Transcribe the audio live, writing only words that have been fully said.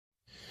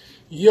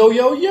Yo,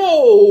 yo,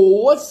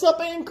 yo! What's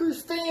up,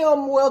 Anchors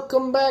fam?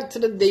 Welcome back to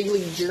the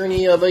daily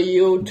journey of a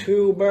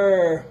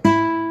YouTuber.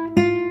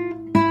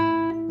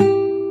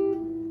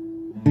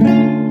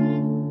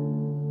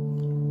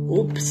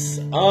 Oops.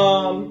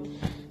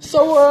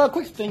 So,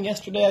 quick thing.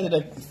 Yesterday I did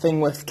a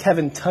thing with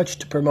Kevin Touch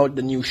to promote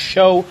the new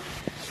show.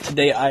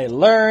 Today I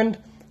learned.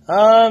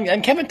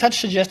 And Kevin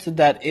Touch suggested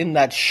that in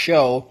that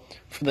show,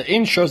 for the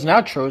intros and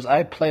outros,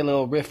 I play a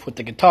little riff with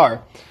the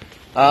guitar.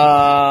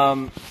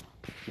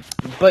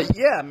 But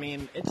yeah, I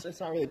mean, it's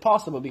not really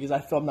possible because I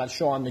filmed that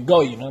show on the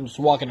go, I'm just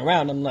walking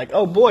around, I'm like,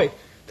 oh boy,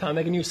 time to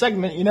make a new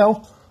segment,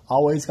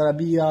 always gotta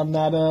be on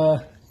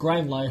that,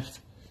 grind life.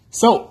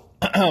 So,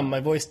 my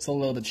voice is a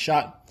little bit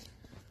shot,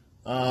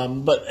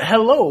 but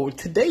hello,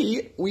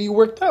 today we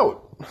worked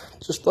out,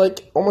 just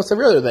like almost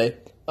every other day.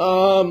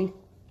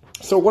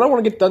 So what I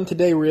want to get done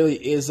today really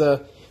is,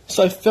 so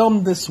I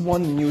filmed this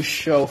one new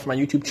show for my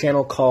YouTube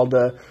channel called,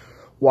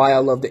 Why I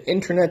Love the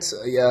Internet,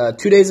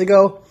 2 days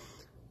ago,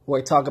 where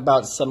I talk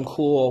about some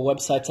cool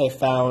websites I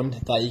found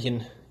that you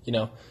can,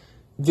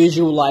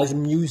 visualize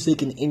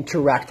music and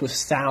interact with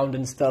sound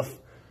and stuff.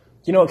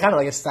 Kind of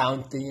like a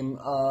sound theme.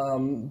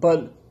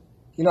 But,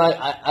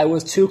 I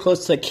was too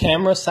close to the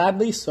camera,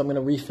 sadly, so I'm going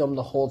to refilm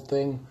the whole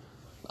thing.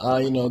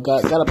 Not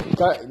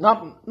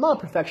a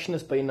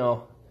perfectionist, but,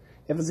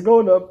 if it's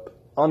going up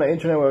on the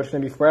internet where it's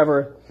going to be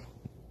forever,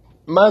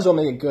 might as well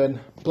make it good.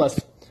 Plus,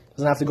 it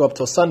doesn't have to go up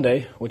till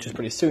Sunday, which is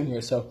pretty soon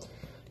here, so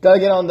gotta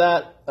get on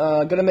that.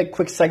 Gonna make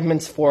quick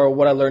segments for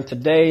what I learned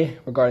today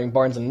regarding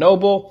Barnes &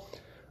 Noble.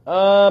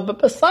 But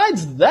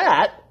besides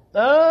that,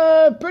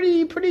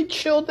 pretty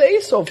chill day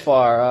so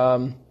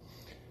far.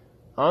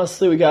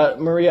 Honestly, we got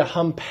Maria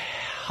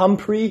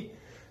Humphrey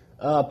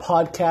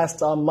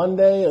podcast on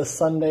Monday.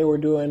 Sunday, we're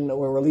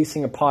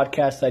releasing a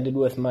podcast I did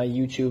with my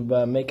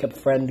YouTube makeup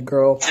friend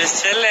girl.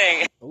 Just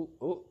chilling.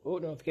 Oh,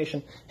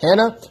 notification.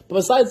 Hannah. But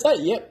besides that,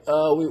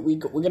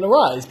 we're gonna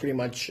rise pretty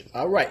much.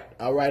 All right.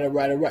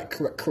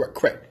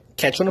 Correct.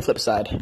 Catch you on the flip side.